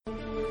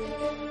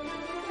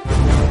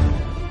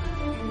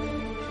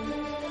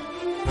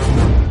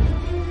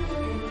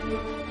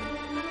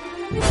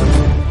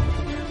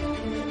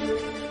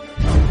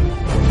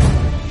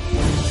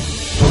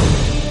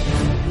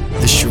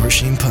The Shore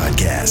Shame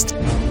Podcast,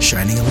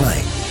 shining a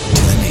light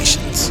to the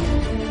nations.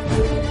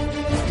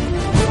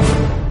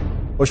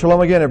 Well,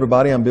 shalom again,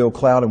 everybody. I'm Bill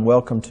Cloud, and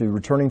welcome to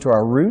Returning to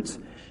Our Roots.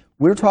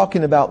 We're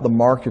talking about the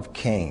mark of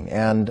Cain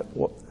and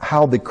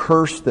how the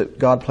curse that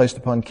God placed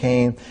upon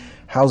Cain,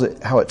 how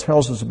it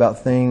tells us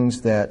about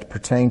things that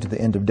pertain to the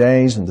end of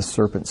days and the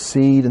serpent's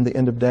seed in the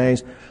end of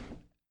days,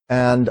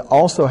 and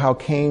also how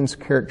Cain's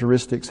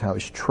characteristics, how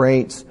his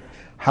traits,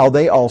 how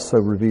they also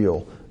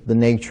reveal the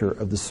nature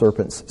of the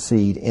serpent's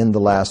seed in the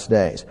last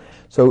days.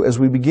 So as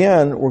we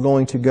begin, we're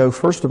going to go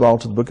first of all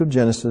to the book of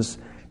Genesis,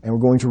 and we're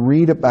going to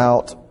read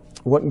about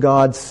what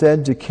God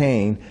said to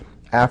Cain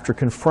after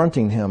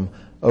confronting him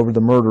over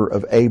the murder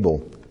of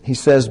Abel. He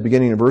says,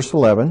 beginning in verse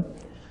 11,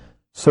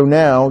 "So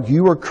now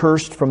you are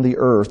cursed from the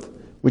earth,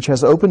 which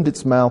has opened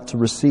its mouth to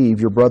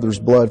receive your brother's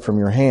blood from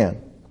your hand.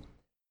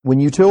 When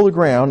you till the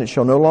ground, it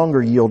shall no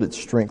longer yield its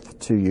strength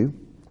to you.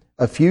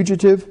 A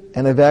fugitive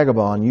and a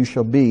vagabond you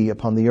shall be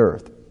upon the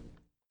earth."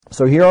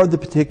 So here are the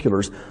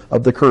particulars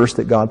of the curse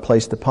that God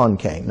placed upon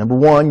Cain. Number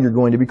one, you're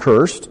going to be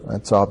cursed.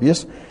 That's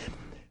obvious.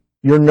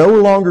 You're no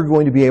longer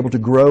going to be able to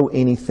grow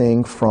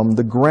anything from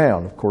the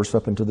ground. Of course,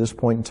 up until this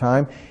point in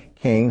time,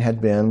 Cain had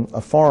been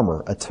a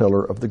farmer, a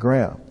tiller of the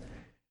ground.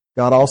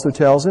 God also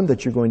tells him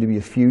that you're going to be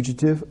a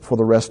fugitive for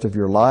the rest of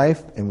your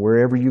life, and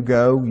wherever you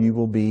go, you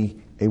will be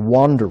a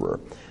wanderer.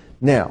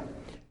 Now,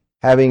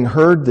 having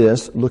heard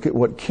this, look at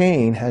what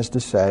Cain has to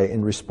say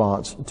in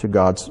response to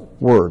God's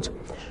words.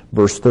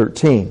 Verse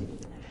 13,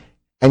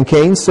 "And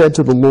Cain said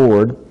to the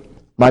Lord,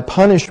 'My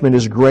punishment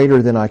is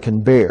greater than I can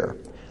bear.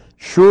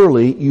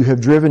 Surely you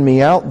have driven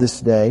me out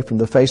this day from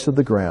the face of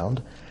the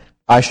ground.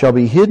 I shall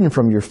be hidden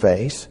from your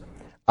face.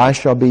 I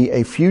shall be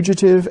a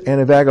fugitive and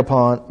a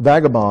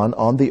vagabond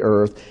on the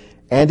earth.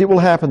 And it will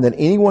happen that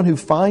anyone who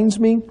finds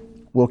me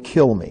will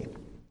kill me.'"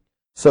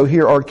 So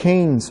here are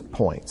Cain's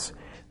points,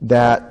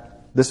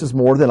 that this is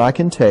more than I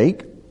can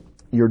take.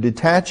 You're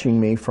detaching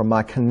me from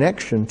my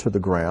connection to the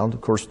ground. Of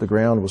course, the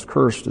ground was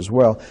cursed as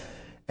well.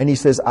 And he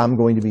says, I'm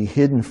going to be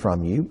hidden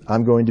from you.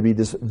 I'm going to be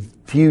this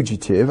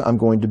fugitive. I'm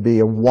going to be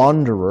a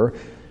wanderer.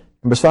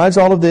 And besides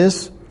all of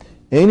this,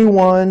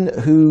 anyone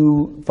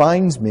who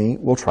finds me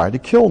will try to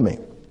kill me.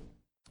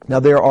 Now,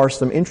 there are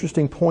some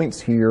interesting points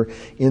here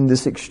in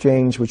this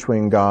exchange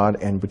between God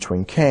and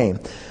between Cain.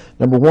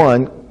 Number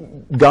one,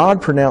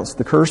 God pronounced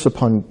the curse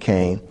upon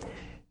Cain.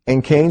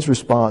 And Cain's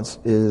response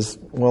is,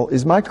 well,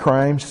 is my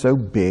crime so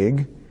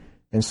big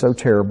and so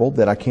terrible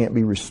that I can't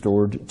be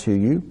restored to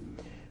you?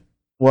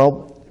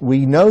 Well,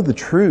 we know the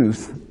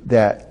truth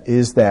that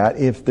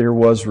if there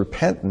was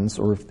repentance,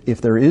 or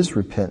if there is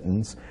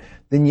repentance,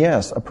 then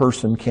yes, a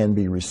person can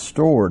be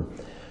restored.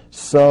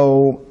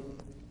 So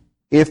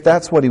if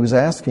that's what he was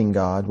asking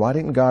God, why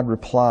didn't God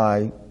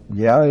reply,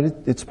 yeah,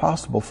 it's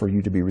possible for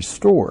you to be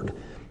restored?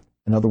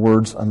 In other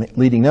words, I'm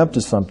leading up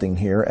to something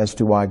here as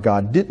to why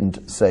God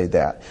didn't say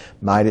that.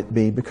 Might it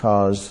be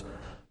because,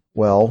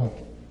 well,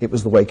 it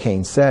was the way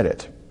Cain said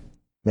it?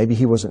 Maybe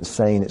he wasn't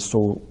saying it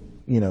so,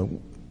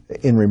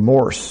 in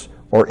remorse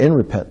or in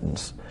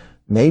repentance.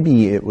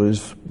 Maybe it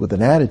was with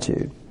an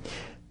attitude.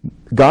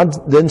 God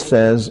then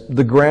says,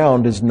 the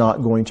ground is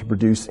not going to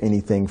produce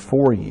anything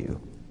for you.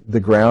 The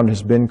ground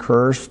has been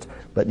cursed,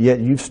 but yet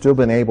you've still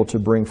been able to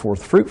bring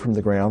forth fruit from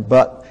the ground,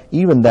 but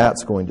even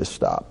that's going to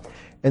stop.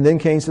 And then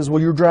Cain says,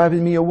 well, you're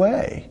driving me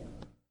away.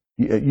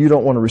 You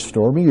don't want to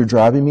restore me. You're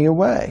driving me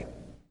away.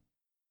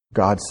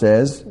 God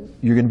says,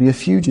 you're going to be a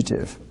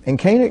fugitive. And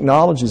Cain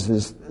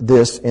acknowledges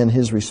this in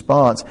his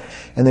response.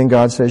 And then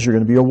God says, you're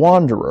going to be a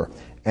wanderer.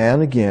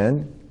 And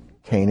again,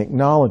 Cain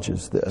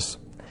acknowledges this.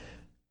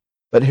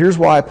 But here's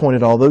why I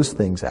pointed all those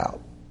things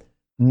out.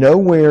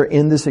 Nowhere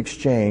in this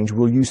exchange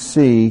will you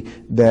see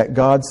that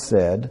God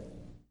said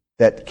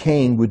that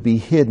Cain would be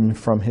hidden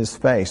from his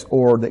face,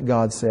 or that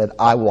God said,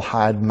 I will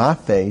hide my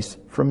face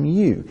from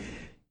you.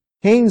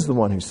 Cain's the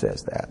one who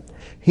says that.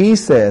 He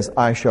says,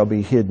 I shall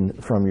be hidden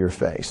from your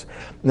face.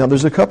 Now,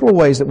 there's a couple of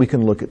ways that we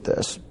can look at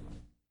this.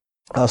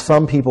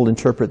 Some people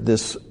interpret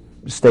this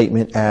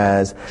statement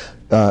as,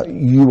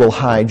 you will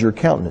hide your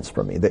countenance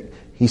from me. That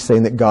he's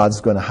saying that God's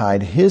going to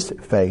hide his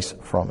face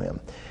from him.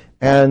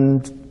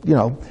 And,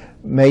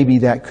 maybe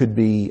that could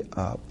be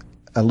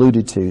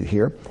alluded to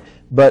here.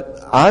 But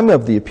I'm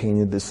of the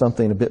opinion that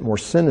something a bit more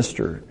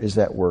sinister is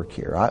at work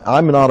here.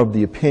 I'm not of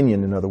the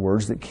opinion, in other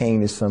words, that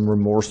Cain is some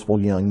remorseful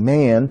young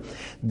man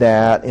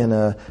that in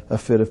a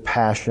fit of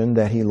passion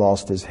that he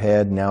lost his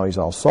head and now he's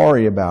all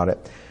sorry about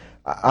it.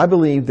 I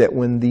believe that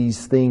when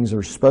these things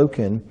are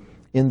spoken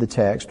in the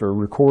text or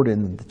recorded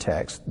in the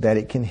text, that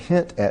it can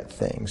hint at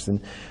things. And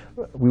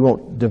we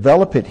won't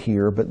develop it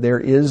here, but there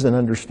is an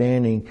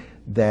understanding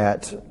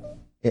that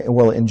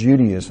in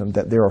Judaism,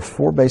 that there are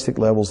four basic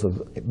levels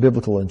of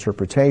biblical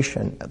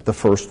interpretation. The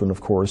first one, of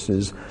course,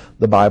 is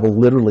the Bible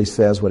literally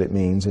says what it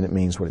means, and it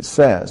means what it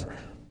says.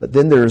 But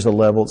then there's a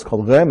level, it's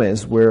called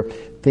remez, where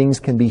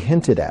things can be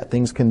hinted at,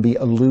 things can be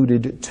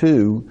alluded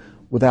to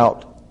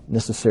without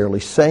necessarily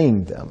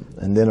saying them.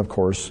 And then, of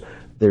course,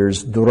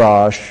 there's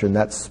durash, and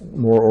that's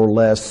more or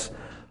less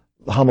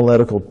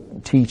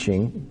homiletical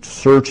teaching,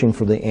 searching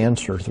for the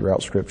answer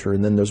throughout Scripture,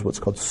 and then there's what's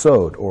called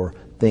sod, or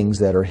things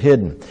that are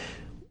hidden,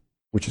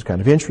 which is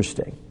kind of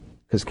interesting,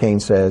 because Cain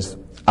says,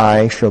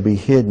 I shall be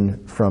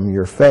hidden from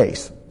your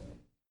face.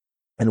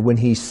 And when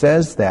he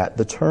says that,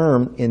 the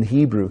term in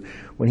Hebrew,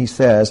 when he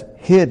says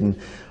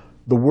hidden,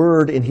 the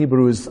word in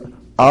Hebrew is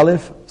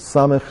Aleph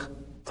Samech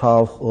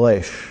Tav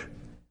Resh,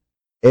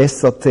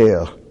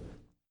 Esater,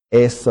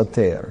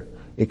 Esater.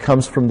 It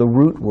comes from the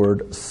root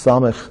word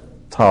Samech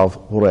Tav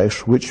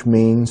Resh, which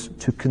means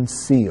to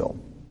conceal.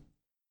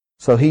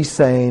 So he's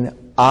saying,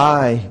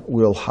 I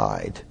will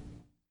hide.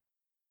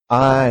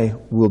 I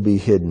will be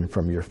hidden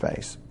from your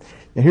face.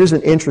 Now here's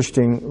an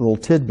interesting little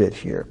tidbit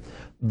here.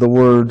 The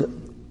word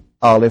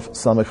Aleph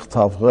Samech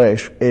Tav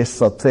Resh,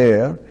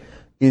 Esater,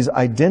 is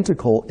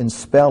identical in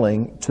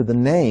spelling to the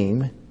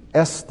name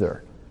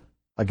Esther.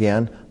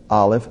 Again,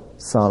 Aleph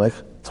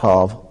Samech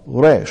Tav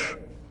Resh.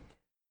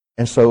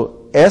 And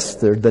so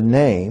Esther, the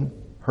name,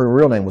 her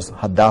real name was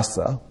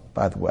Hadassah,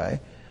 by the way.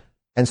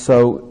 And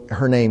so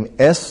her name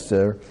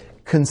Esther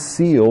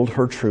concealed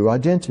her true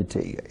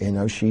identity. You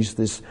know, she's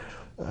this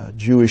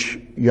Jewish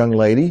young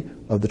lady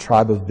of the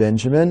tribe of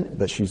Benjamin,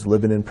 but she's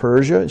living in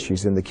Persia.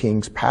 She's in the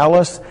king's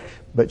palace,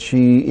 but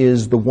she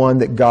is the one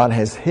that God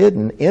has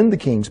hidden in the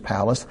king's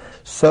palace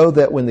so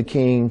that when the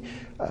king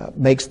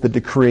makes the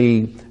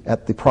decree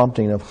at the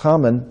prompting of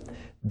Haman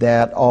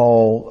that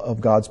all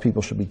of God's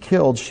people should be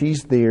killed,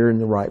 she's there in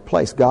the right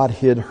place. God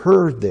hid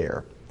her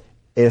there,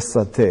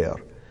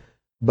 Esater.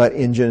 But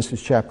in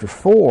Genesis chapter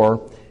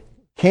 4,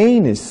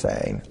 Cain is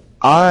saying,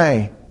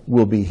 I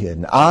will be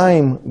hidden.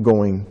 I'm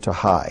going to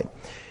hide.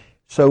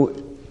 So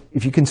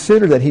if you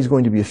consider that he's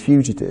going to be a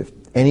fugitive,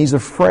 and he's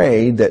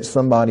afraid that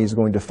somebody is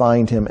going to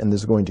find him and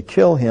is going to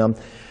kill him,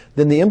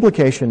 then the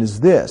implication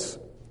is this.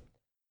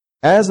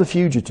 As a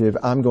fugitive,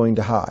 I'm going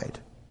to hide.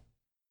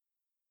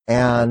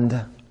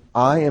 And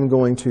I am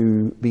going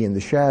to be in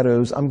the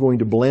shadows. I'm going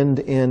to blend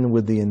in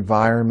with the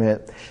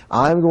environment.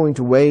 I'm going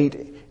to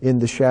wait in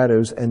the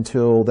shadows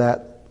until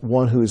that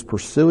one who is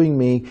pursuing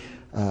me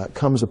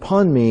comes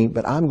upon me,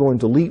 but I'm going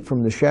to leap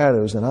from the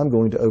shadows and I'm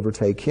going to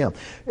overtake him.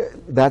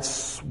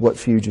 That's what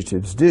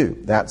fugitives do.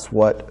 That's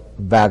what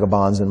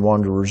vagabonds and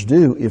wanderers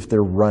do if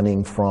they're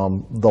running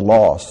from the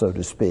law, so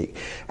to speak.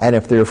 And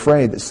if they're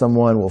afraid that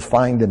someone will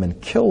find them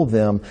and kill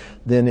them,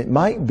 then it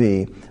might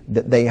be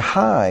that they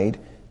hide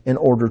in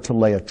order to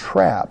lay a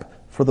trap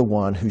for the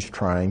one who's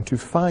trying to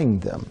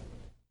find them.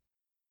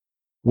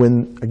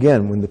 When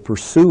the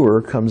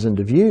pursuer comes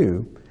into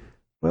view,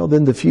 well,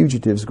 then the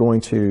fugitive is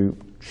going to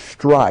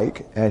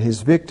strike at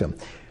his victim.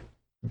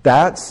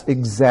 That's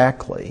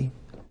exactly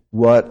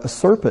what a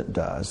serpent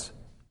does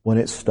when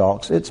it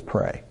stalks its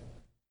prey.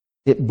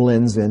 It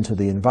blends into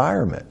the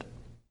environment.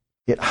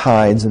 It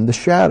hides in the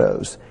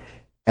shadows.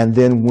 And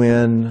then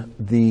when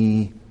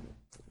the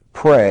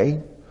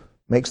prey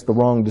makes the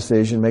wrong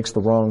decision, makes the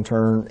wrong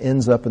turn,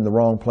 ends up in the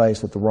wrong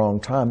place at the wrong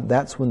time,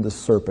 that's when the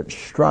serpent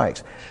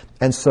strikes.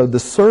 And so the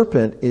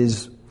serpent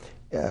is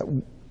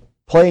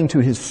playing to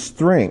his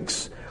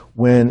strengths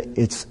when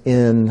it's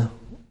in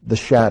the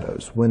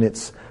shadows, when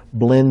it's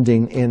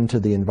blending into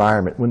the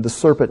environment. When the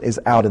serpent is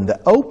out in the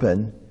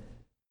open,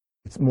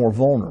 it's more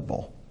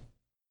vulnerable.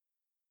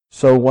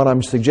 So what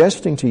I'm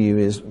suggesting to you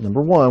is,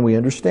 number one, we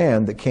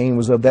understand that Cain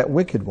was of that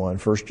wicked one.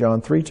 1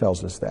 John 3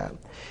 tells us that.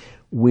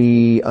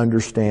 We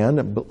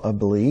understand,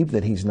 believe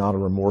that he's not a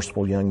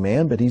remorseful young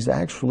man, but he's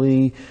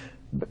actually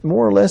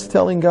more or less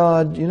telling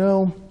God, you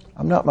know,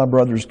 I'm not my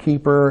brother's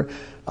keeper.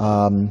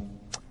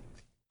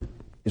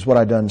 Is what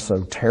I've done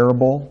so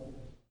terrible?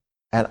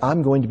 And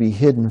I'm going to be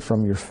hidden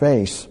from your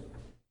face.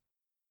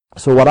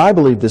 So what I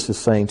believe this is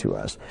saying to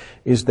us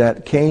is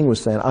that Cain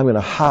was saying, I'm going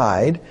to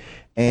hide,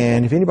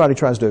 and if anybody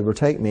tries to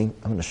overtake me,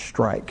 I'm going to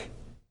strike.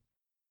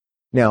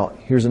 Now,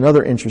 here's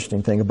another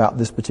interesting thing about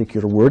this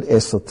particular word,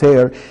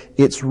 esoter.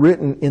 It's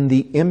written in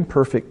the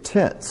imperfect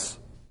tense,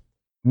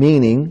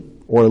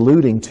 meaning, or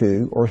alluding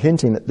to, or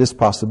hinting at this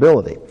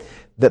possibility,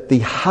 that the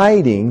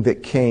hiding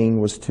that Cain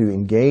was to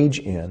engage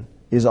in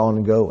is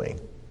ongoing,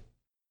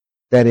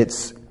 that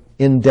it's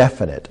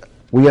indefinite.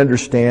 We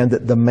understand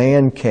that the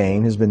man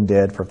Cain has been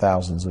dead for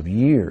thousands of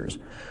years.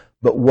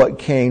 But what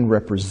Cain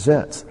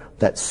represents,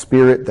 that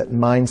spirit, that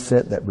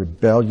mindset, that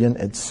rebellion,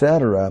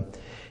 etc.,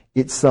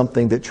 it's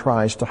something that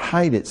tries to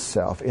hide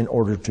itself in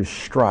order to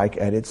strike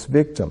at its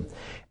victim.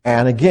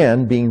 And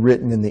again, being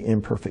written in the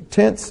imperfect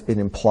tense, it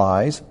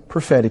implies,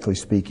 prophetically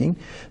speaking,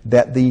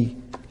 that the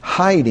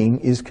hiding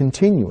is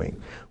continuing.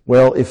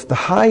 Well, if the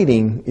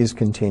hiding is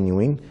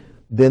continuing,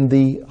 then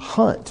the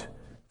hunt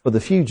for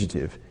the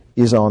fugitive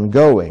is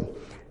ongoing.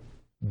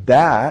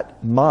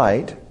 That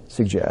might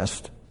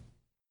suggest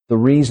the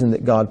reason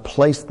that God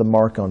placed the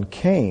mark on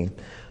Cain,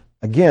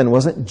 again,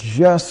 wasn't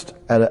just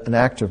an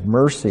act of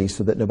mercy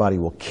so that nobody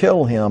will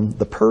kill him,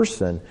 the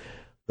person,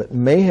 but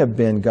may have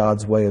been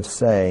God's way of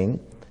saying,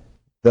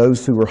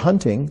 those who were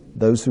hunting,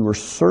 those who were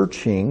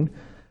searching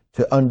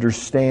to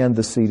understand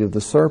the seed of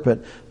the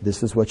serpent,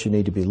 this is what you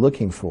need to be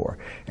looking for.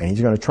 And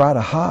he's going to try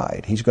to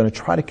hide. He's going to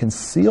try to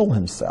conceal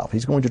himself.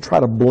 He's going to try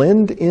to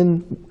blend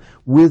in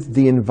with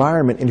the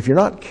environment. And if you're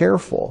not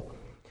careful,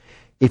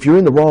 if you're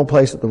in the wrong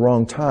place at the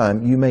wrong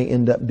time, you may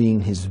end up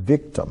being his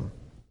victim.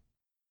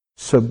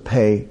 So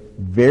pay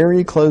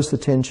very close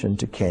attention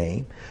to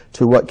Cain,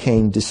 to what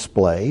Cain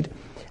displayed.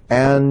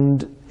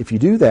 And if you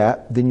do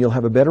that, then you'll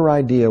have a better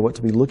idea what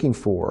to be looking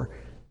for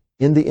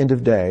in the end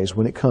of days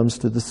when it comes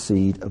to the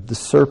seed of the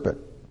serpent.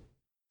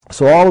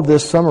 So all of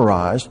this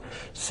summarized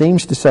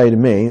seems to say to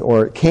me,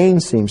 or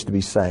Cain seems to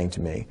be saying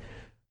to me,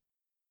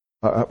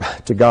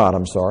 to God,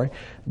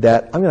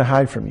 that I'm going to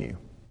hide from you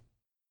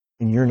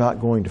and you're not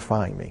going to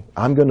find me.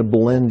 I'm going to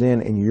blend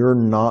in and you're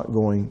not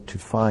going to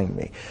find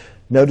me.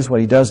 Notice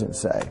what he doesn't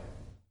say.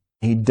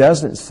 He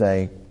doesn't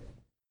say,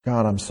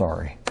 God, I'm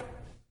sorry.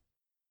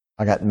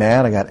 I got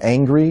mad, I got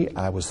angry,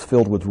 I was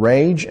filled with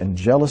rage and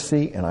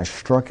jealousy, and I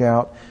struck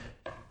out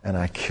and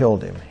I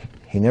killed him.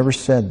 He never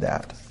said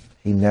that.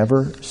 He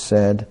never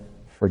said,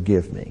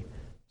 forgive me.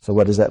 So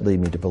what does that lead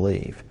me to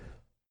believe?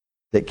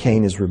 That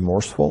Cain is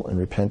remorseful and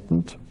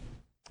repentant?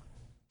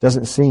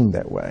 Doesn't seem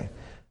that way.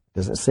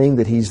 Doesn't seem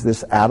that he's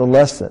this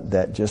adolescent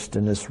that just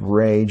in this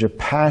rage of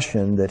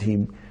passion that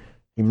he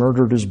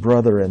murdered his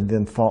brother and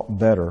then thought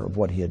better of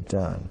what he had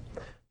done.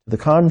 To the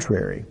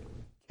contrary,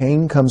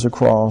 Cain comes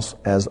across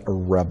as a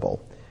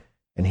rebel.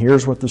 And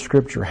here's what the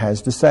Scripture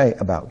has to say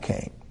about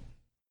Cain.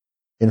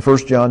 In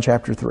 1 John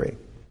chapter 3.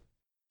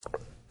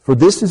 For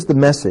this is the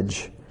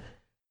message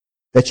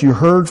that you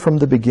heard from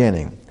the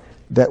beginning,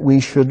 that we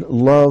should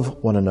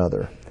love one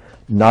another,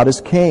 not as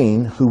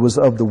Cain, who was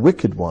of the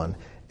wicked one,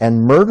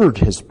 and murdered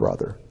his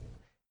brother.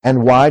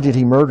 And why did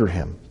he murder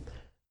him?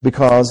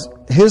 Because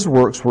his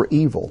works were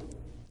evil,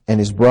 and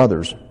his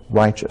brother's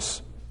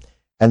righteous.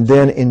 And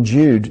then in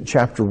Jude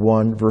chapter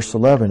 1, verse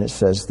 11, it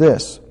says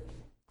this,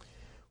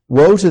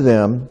 woe to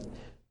them,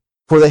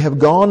 for they have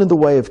gone in the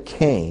way of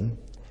Cain,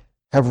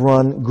 have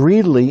run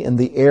greedily in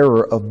the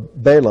error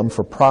of Balaam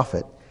for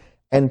profit,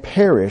 and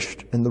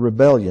perished in the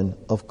rebellion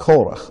of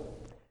Korah.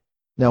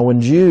 Now,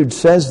 when Jude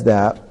says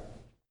that,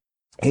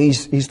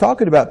 he's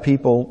talking about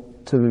people,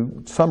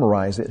 to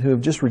summarize it, who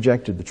have just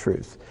rejected the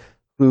truth,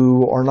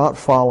 who are not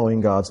following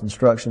God's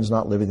instructions,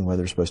 not living the way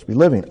they're supposed to be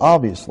living,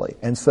 obviously.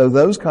 And so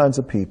those kinds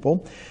of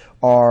people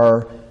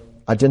are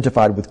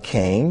identified with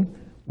Cain,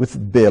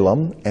 with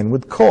Balaam, and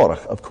with Korah.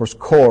 Of course,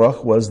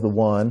 Korah was the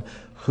one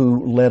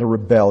who led a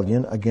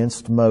rebellion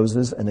against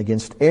Moses and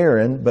against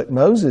Aaron. But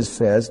Moses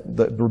says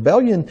the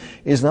rebellion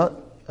is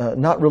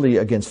not really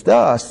against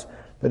us,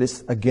 but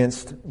it's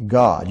against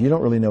God. You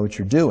don't really know what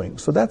you're doing.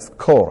 So that's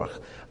Korah,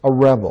 a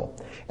rebel.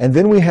 And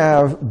then we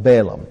have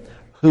Balaam,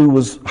 who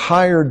was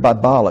hired by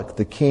Balak,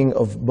 the king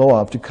of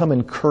Moab, to come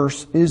and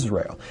curse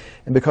Israel.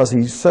 And because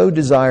he so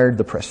desired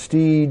the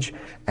prestige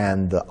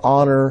and the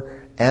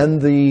honor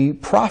and the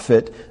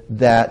profit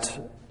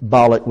that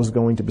Balak was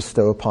going to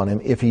bestow upon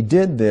him, if he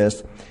did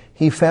this,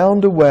 he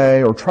found a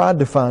way, or tried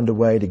to find a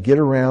way, to get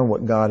around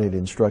what God had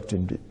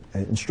instructed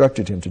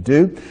him to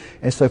do.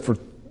 And so for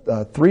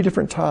 3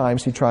 different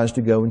times he tries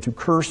to go and to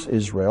curse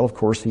Israel. Of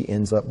course, he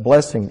ends up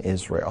blessing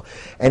Israel.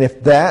 And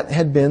if that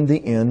had been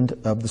the end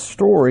of the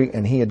story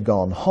and he had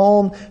gone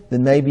home,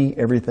 then maybe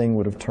everything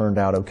would have turned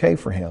out okay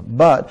for him.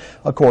 But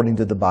according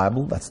to the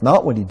Bible, that's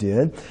not what he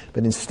did.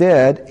 But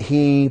instead,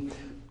 he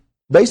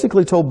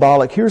basically told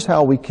Balak, here's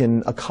how we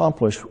can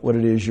accomplish what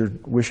it is you're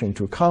wishing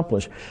to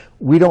accomplish.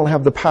 We don't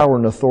have the power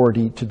and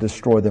authority to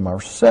destroy them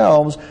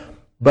ourselves,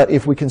 but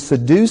if we can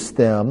seduce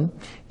them,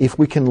 if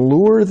we can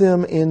lure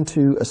them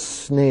into a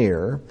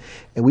snare,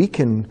 and we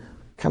can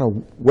kind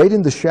of wait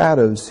in the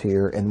shadows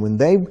here, and when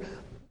they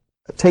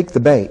take the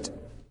bait,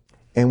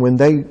 and when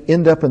they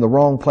end up in the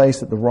wrong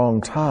place at the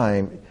wrong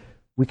time,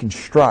 we can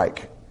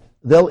strike.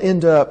 They'll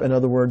end up, in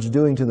other words,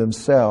 doing to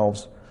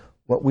themselves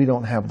what we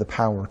don't have the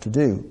power to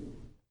do.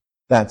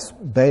 That's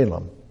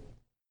Balaam.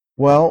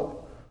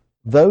 Well,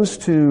 those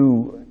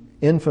 2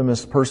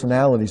 infamous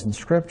personalities in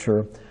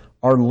Scripture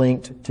are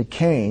linked to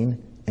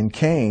Cain, and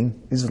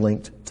Cain is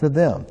linked to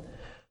them.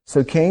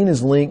 So Cain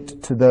is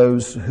linked to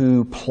those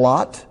who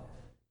plot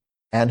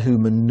and who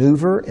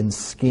maneuver and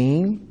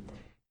scheme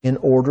in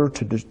order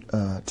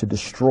to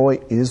destroy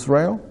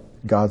Israel,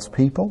 God's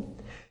people.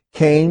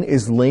 Cain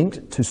is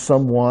linked to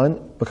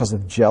someone because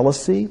of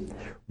jealousy,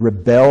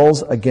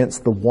 rebels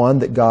against the one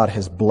that God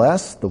has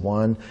blessed, the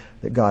one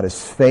that God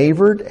has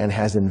favored and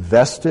has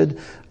invested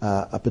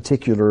a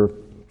particular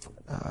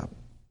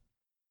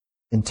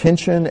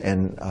intention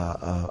and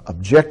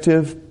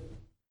objective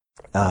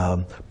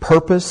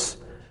purpose,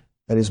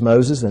 that is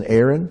Moses and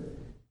Aaron.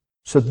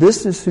 So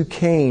this is who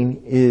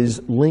Cain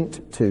is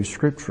linked to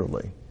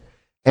scripturally.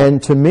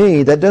 And to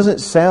me, that doesn't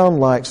sound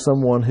like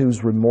someone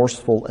who's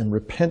remorseful and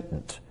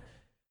repentant.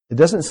 It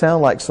doesn't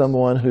sound like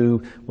someone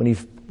who, when he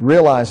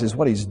realizes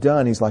what he's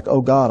done, he's like,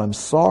 oh God, I'm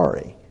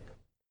sorry.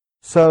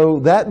 So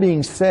that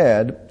being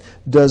said,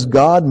 does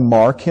God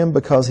mark him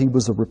because he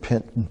was a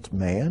repentant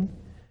man?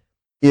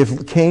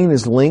 If Cain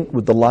is linked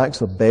with the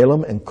likes of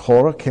Balaam and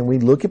Korah, can we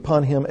look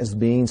upon him as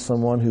being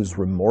someone who's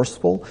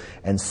remorseful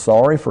and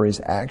sorry for his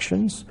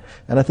actions?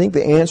 And I think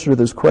the answer to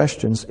those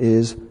questions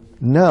is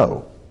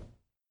no.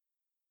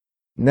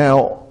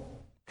 Now,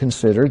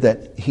 consider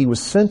that he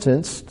was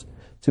sentenced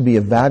to be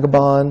a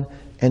vagabond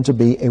and to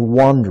be a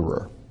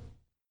wanderer.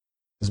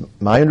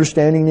 My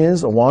understanding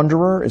is a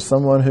wanderer is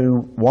someone who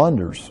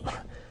wanders.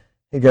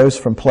 He goes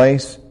from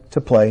place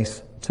to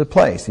place to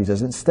place. He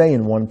doesn't stay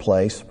in one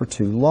place for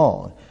too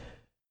long.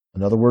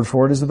 Another word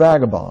for it is a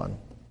vagabond.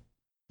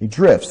 He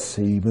drifts.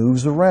 He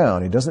moves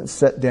around. He doesn't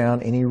set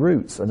down any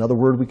roots. Another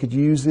word we could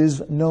use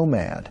is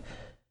nomad.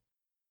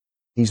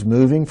 He's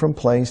moving from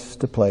place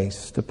to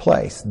place to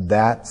place.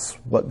 That's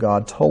what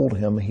God told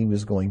him he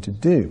was going to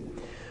do.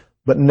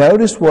 But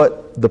notice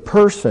what the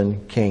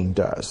person Cain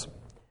does.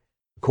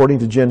 According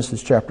to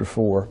Genesis chapter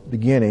 4,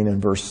 beginning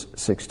in verse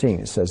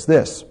 16, it says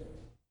this: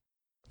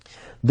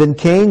 Then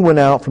Cain went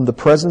out from the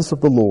presence of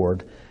the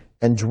Lord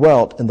and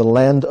dwelt in the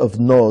land of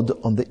Nod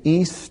on the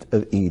east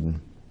of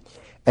Eden.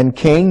 And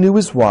Cain knew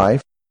his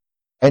wife,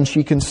 and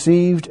she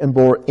conceived and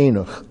bore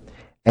Enoch.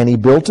 And he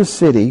built a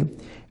city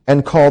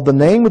and called the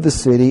name of the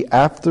city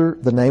after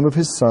the name of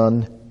his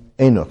son,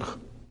 Enoch.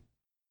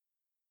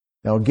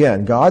 Now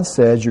again, God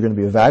says you're going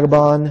to be a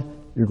vagabond,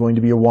 you're going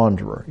to be a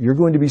wanderer. You're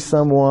going to be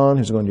someone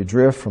who's going to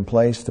drift from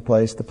place to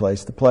place to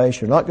place to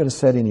place. You're not going to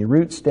set any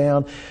roots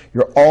down.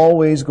 You're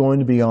always going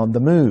to be on the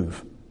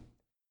move.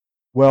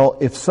 Well,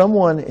 if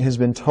someone has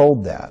been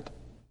told that,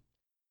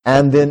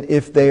 and then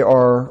if they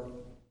are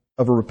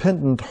of a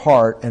repentant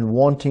heart and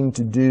wanting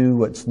to do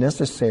what's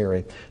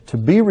necessary to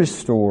be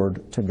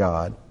restored to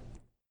God,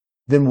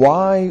 then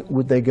why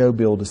would they go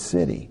build a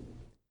city?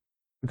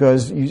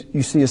 Because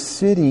you see, a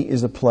city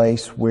is a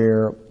place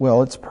where,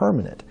 well, it's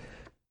permanent.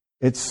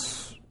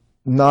 It's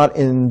not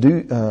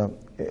indicative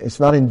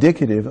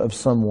of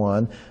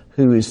someone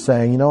who is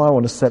saying, you know, I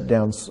want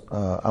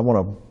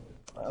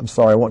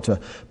to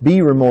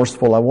be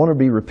remorseful, I want to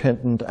be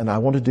repentant, and I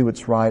want to do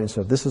what's right, and so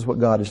if this is what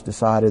God has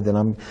decided, then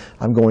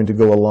I'm going to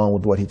go along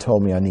with what He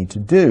told me I need to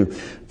do.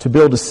 To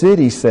build a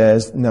city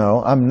says,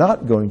 no, I'm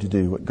not going to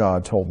do what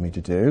God told me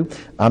to do.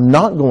 I'm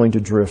not going to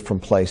drift from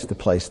place to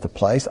place to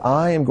place.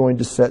 I am going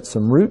to set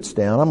some roots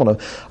down. I'm going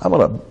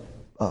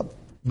to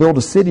build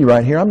a city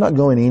right here. I'm not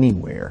going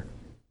anywhere.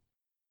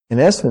 In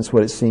essence,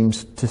 what it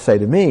seems to say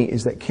to me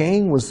is that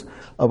Cain was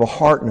of a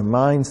heart and a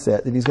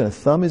mindset that he's going to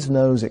thumb his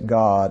nose at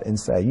God and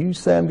say, you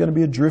say I'm going to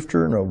be a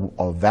drifter and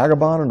a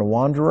vagabond and a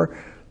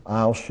wanderer?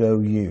 I'll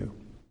show you.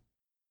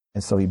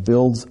 And so he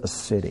builds a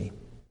city.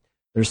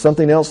 There's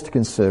something else to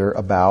consider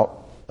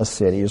about a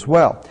city as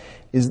well,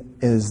 is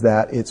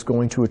that it's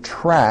going to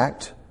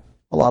attract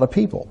a lot of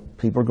people.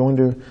 People are going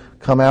to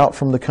come out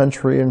from the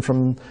country and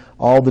from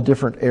all the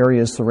different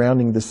areas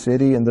surrounding the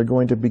city, and they're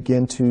going to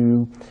begin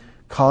to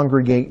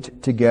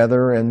congregate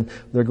together, and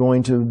they're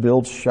going to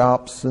build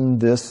shops and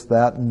this,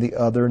 that, and the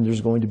other, and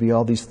there's going to be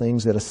all these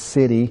things that a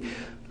city,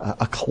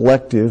 a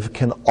collective,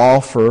 can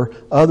offer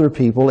other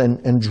people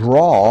and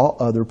draw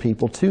other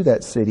people to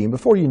that city. And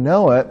before you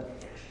know it,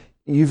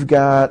 you've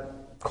got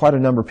quite a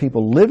number of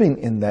people living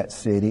in that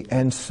city,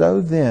 and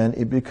so then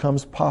it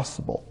becomes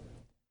possible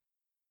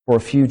for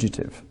a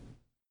fugitive,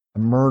 a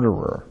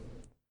murderer,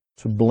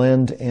 to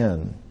blend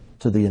in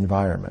to the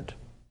environment.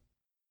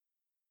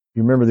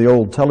 You remember the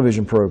old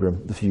television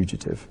program, The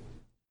Fugitive?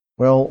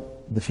 Well,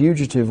 the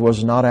fugitive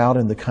was not out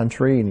in the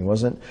country, and he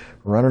wasn't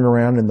running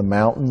around in the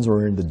mountains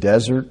or in the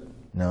desert.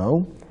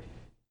 No,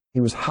 he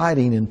was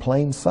hiding in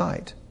plain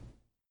sight.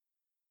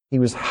 He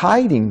was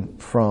hiding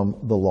from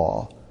the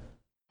law,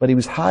 but he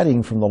was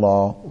hiding from the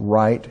law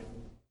right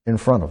in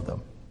front of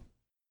them.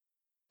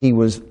 He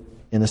was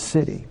in a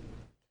city.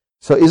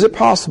 So is it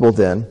possible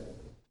then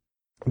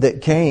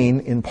that Cain,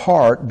 in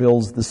part,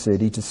 builds the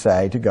city to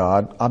say to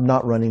God, I'm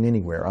not running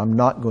anywhere. I'm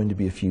not going to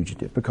be a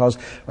fugitive. Because,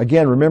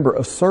 again, remember,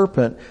 a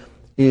serpent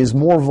is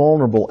more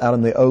vulnerable out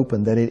in the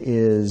open than it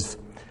is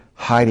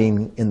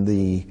hiding in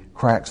the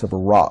cracks of a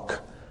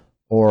rock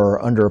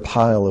or under a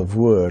pile of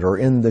wood or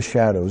in the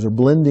shadows or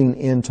blending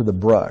into the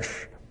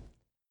brush.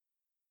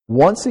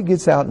 Once it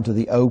gets out into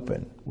the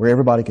open, where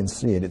everybody can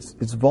see it,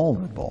 it's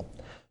vulnerable.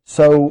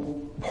 So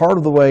part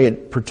of the way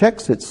it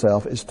protects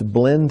itself is to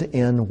blend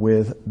in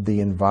with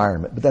the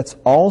environment. But that's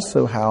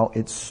also how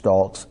it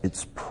stalks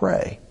its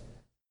prey.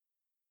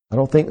 I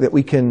don't think that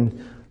we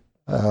can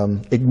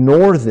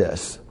ignore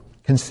this,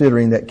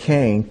 considering that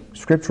Cain,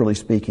 scripturally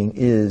speaking,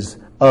 is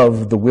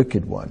of the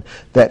wicked one,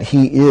 that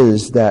he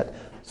is that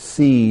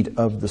seed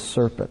of the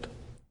serpent.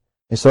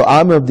 And so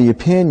I'm of the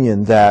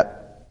opinion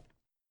that,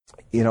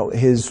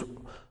 his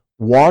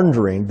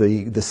wandering,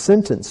 the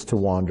sentence to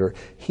wander,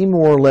 he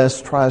more or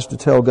less tries to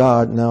tell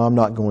God, no, I'm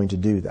not going to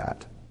do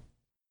that.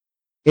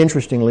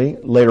 Interestingly,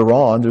 later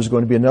on, there's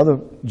going to be another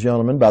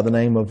gentleman by the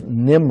name of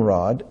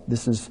Nimrod.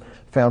 This is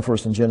found for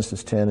us in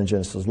Genesis 10 and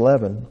Genesis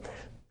 11,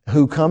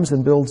 who comes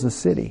and builds a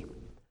city.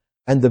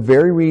 And the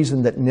very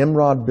reason that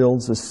Nimrod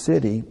builds a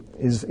city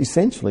is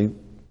essentially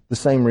the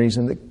same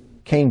reason that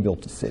Cain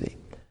built a city.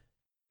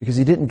 because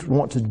he didn't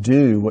want to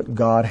do what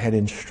God had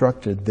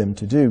instructed them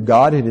to do.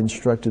 God had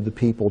instructed the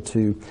people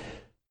to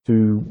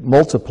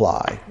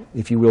multiply,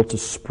 if you will, to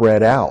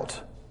spread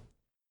out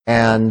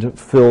and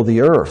fill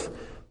the earth.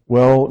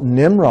 Well,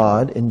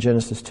 Nimrod in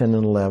Genesis 10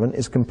 and 11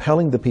 is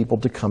compelling the people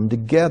to come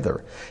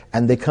together.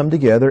 And they come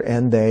together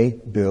and they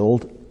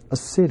build a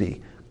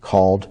city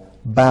called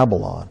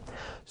Babylon.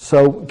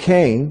 So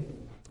Cain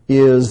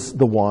is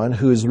the one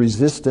who is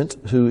resistant,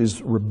 who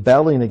is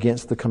rebelling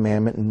against the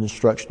commandment and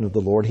instruction of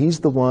the Lord. He's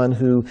the one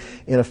who,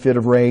 in a fit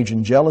of rage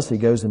and jealousy,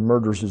 goes and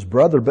murders his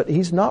brother, but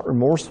he's not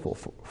remorseful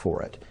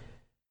for it.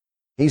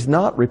 He's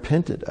not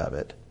repentant of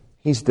it.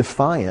 He's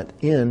defiant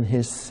in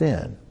his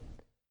sin.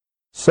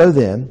 So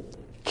then,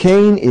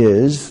 Cain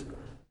is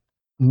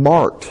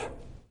marked,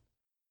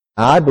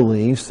 I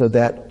believe, so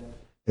that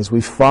as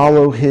we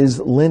follow his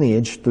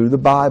lineage through the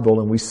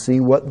Bible and we see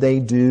what they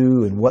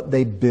do and what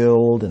they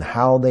build and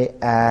how they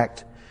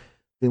act,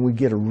 then we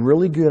get a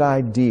really good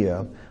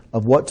idea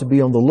of what to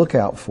be on the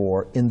lookout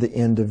for in the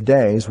end of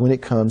days when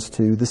it comes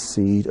to the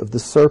seed of the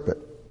serpent.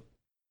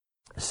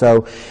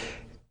 So,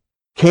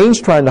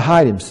 Cain's trying to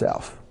hide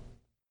himself.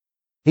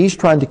 He's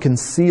trying to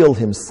conceal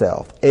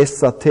himself.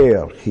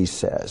 Esater, he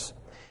says.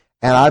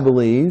 And I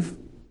believe,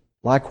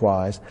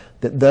 likewise,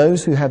 that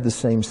those who have the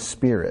same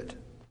spirit,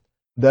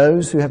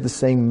 those who have the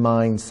same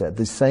mindset,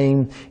 the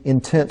same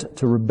intent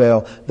to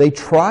rebel, they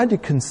try to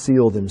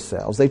conceal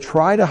themselves. They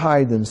try to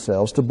hide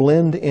themselves, to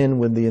blend in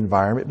with the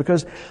environment,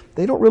 because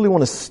they don't really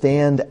want to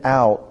stand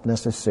out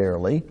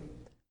necessarily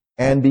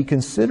and be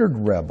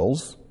considered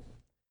rebels.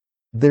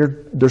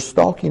 They're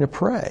stalking a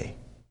prey.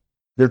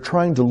 They're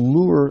trying to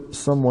lure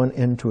someone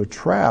into a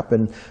trap,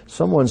 and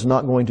someone's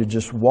not going to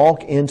just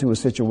walk into a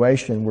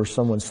situation where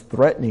someone's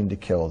threatening to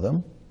kill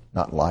them.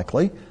 Not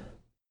likely.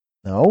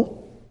 No.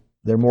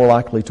 They're more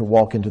likely to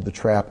walk into the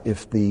trap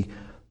if the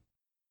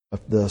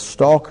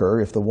stalker,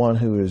 if the one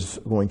who is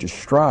going to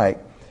strike,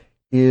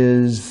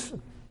 is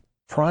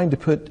trying to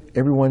put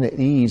everyone at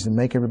ease and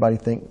make everybody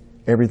think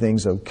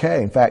everything's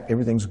okay. In fact,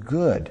 everything's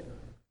good.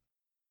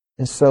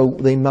 And so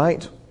they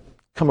might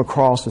come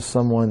across as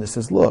someone that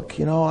says, look,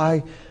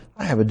 I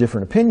have a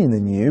different opinion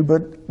than you,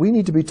 but we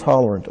need to be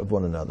tolerant of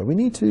one another. We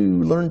need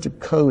to learn to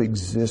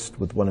coexist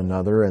with one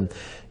another. And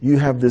you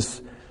have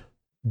this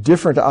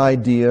different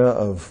idea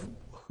of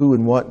who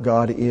and what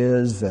God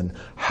is and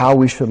how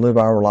we should live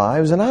our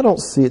lives. And I don't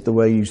see it the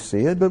way you see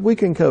it, but we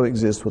can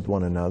coexist with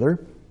one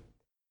another.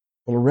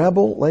 Well, a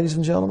rebel, ladies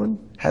and gentlemen,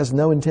 has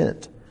no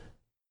intent.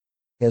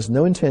 He has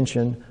no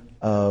intention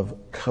of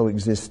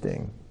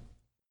coexisting.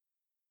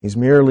 He's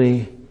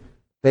merely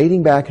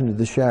fading back into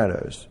the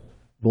shadows,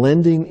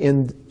 blending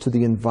into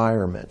the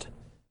environment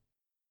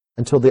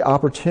until the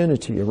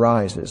opportunity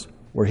arises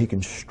where he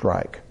can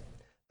strike.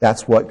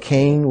 That's what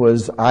Cain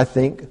was, I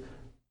think,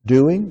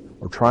 doing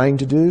or trying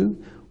to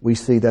do. We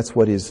see that's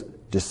what his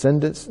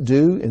descendants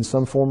do in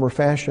some form or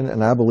fashion,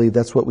 and I believe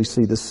that's what we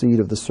see the seed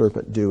of the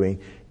serpent doing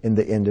in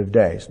the end of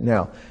days.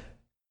 Now,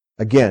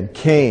 again,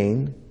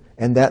 Cain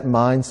and that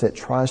mindset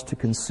tries to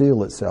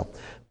conceal itself,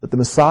 but the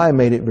Messiah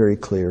made it very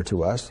clear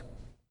to us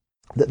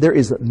that there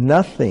is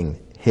nothing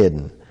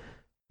hidden,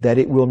 that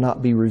it will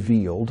not be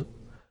revealed,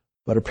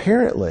 but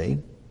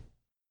apparently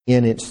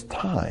in its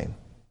time.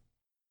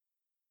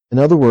 In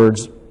other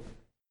words,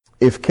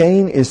 if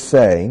Cain is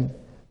saying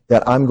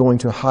that I'm going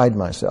to hide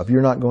myself,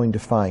 you're not going to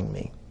find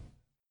me,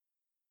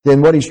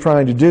 then what he's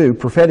trying to do,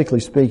 prophetically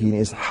speaking,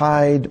 is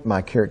hide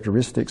my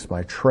characteristics,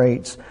 my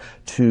traits,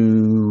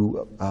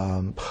 to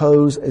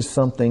pose as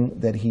something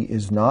that he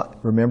is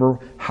not. Remember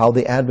how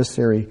the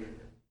adversary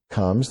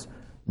comes.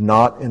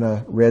 Not in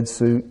a red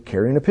suit,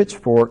 carrying a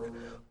pitchfork,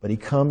 but he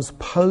comes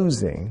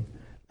posing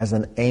as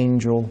an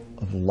angel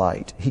of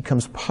light. He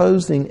comes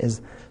posing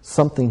as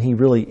something he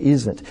really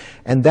isn't.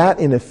 And that,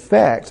 in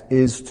effect,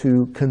 is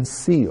to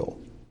conceal,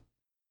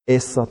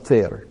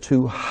 esater,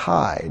 to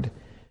hide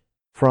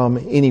from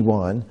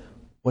anyone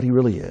what he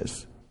really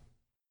is.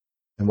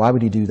 And why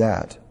would he do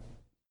that?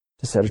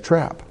 To set a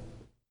trap,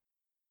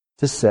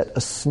 to set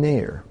a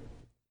snare.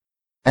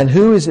 And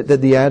who is it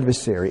that the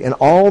adversary, and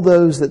all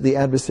those that the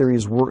adversary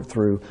has worked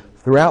through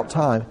throughout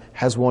time,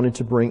 has wanted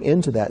to bring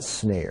into that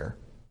snare?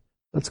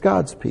 It's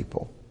God's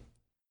people.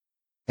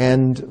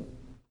 And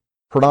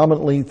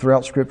predominantly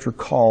throughout Scripture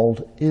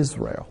called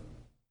Israel.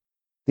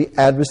 The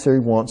adversary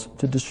wants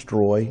to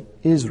destroy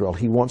Israel.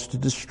 He wants to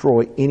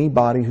destroy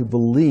anybody who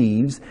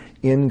believes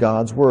in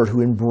God's Word,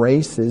 who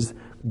embraces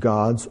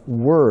God's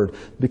Word.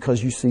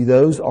 Because you see,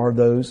 those are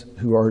those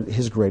who are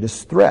his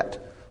greatest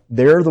threat.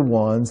 They're the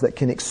ones that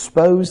can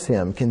expose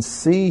him, can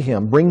see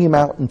him, bring him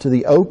out into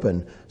the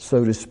open,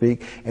 so to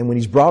speak. And when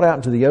he's brought out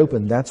into the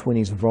open, that's when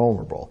he's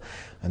vulnerable.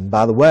 And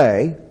by the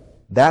way,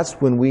 that's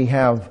when we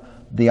have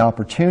the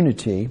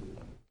opportunity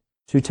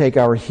to take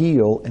our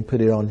heel and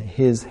put it on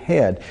his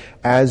head.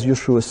 As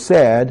Yeshua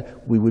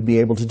said, we would be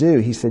able to do.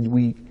 He said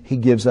he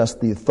gives us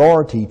the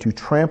authority to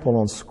trample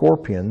on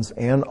scorpions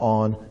and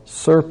on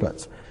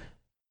serpents,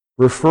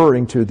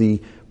 referring to the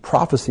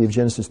prophecy of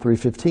Genesis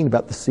 3:15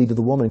 about the seed of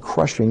the woman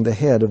crushing the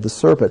head of the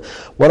serpent.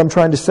 What I'm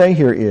trying to say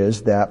here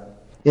is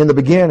that In the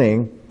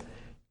beginning,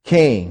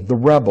 Cain, the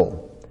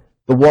rebel,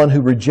 the one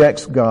who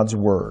rejects God's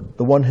word,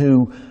 the one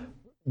who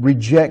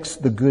rejects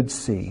the good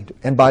seed,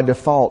 and by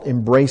default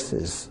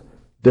embraces,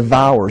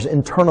 devours,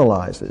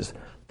 internalizes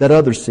that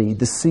other seed,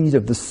 the seed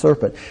of the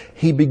serpent.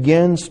 He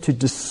begins to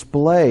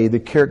display the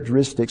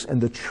characteristics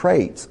and the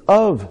traits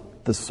of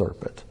the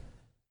serpent,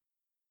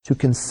 to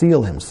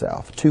conceal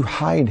himself, to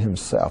hide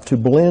himself, to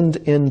blend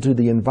into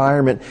the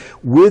environment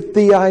with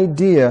the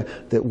idea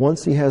that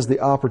once he has the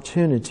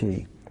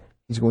opportunity,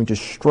 he's going to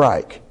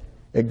strike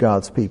at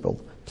God's people,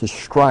 to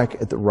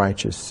strike at the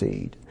righteous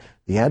seed.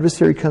 The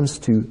adversary comes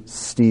to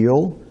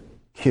steal,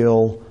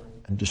 kill,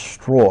 and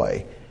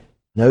destroy.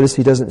 Notice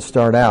he doesn't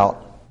start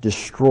out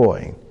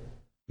destroying.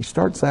 He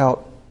starts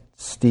out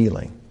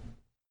stealing.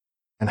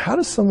 And how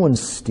does someone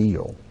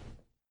steal?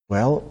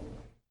 Well,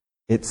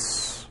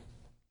 it's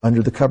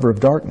under the cover of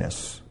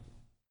darkness.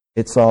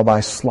 It's all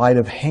by sleight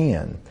of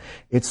hand.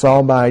 It's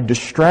all by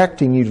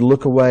distracting you to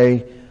look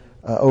away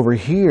over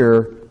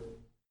here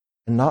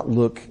and not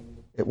look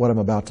at what I'm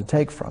about to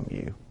take from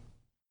you.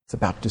 It's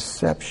about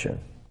deception.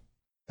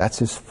 That's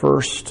his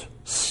first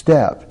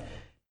step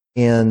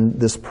in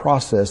this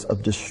process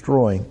of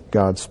destroying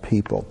God's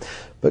people.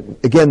 But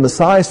again,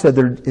 Messiah said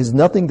there is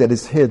nothing that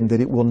is hidden,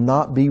 that it will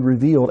not be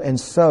revealed. And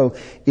so,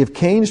 if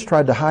Cain's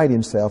tried to hide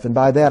himself, and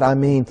by that I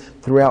mean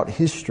throughout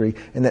history,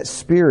 and that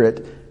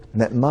spirit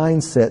and that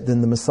mindset,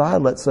 then the Messiah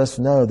lets us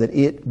know that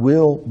it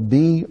will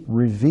be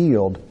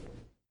revealed.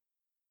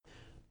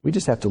 We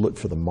just have to look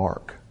for the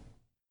mark.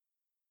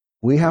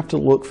 We have to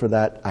look for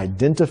that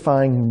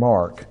identifying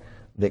mark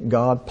that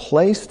God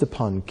placed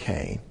upon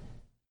Cain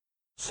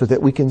so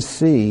that we can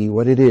see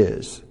what it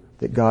is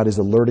that God is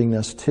alerting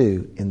us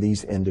to in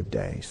these end of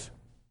days.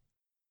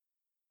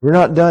 We're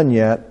not done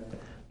yet,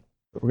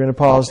 but we're going to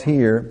pause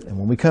here, and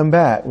when we come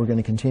back, we're going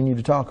to continue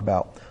to talk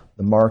about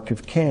the mark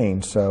of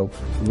Cain. So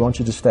we want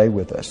you to stay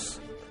with us.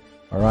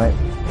 All right?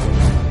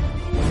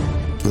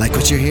 Like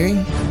what you're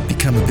hearing?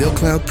 Become a Bill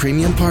Cloud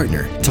Premium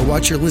Partner to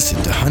watch or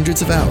listen to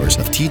hundreds of hours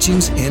of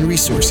teachings and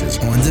resources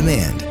on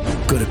demand.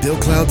 Go to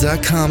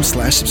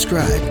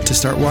BillCloud.com/subscribe to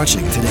start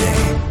watching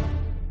today.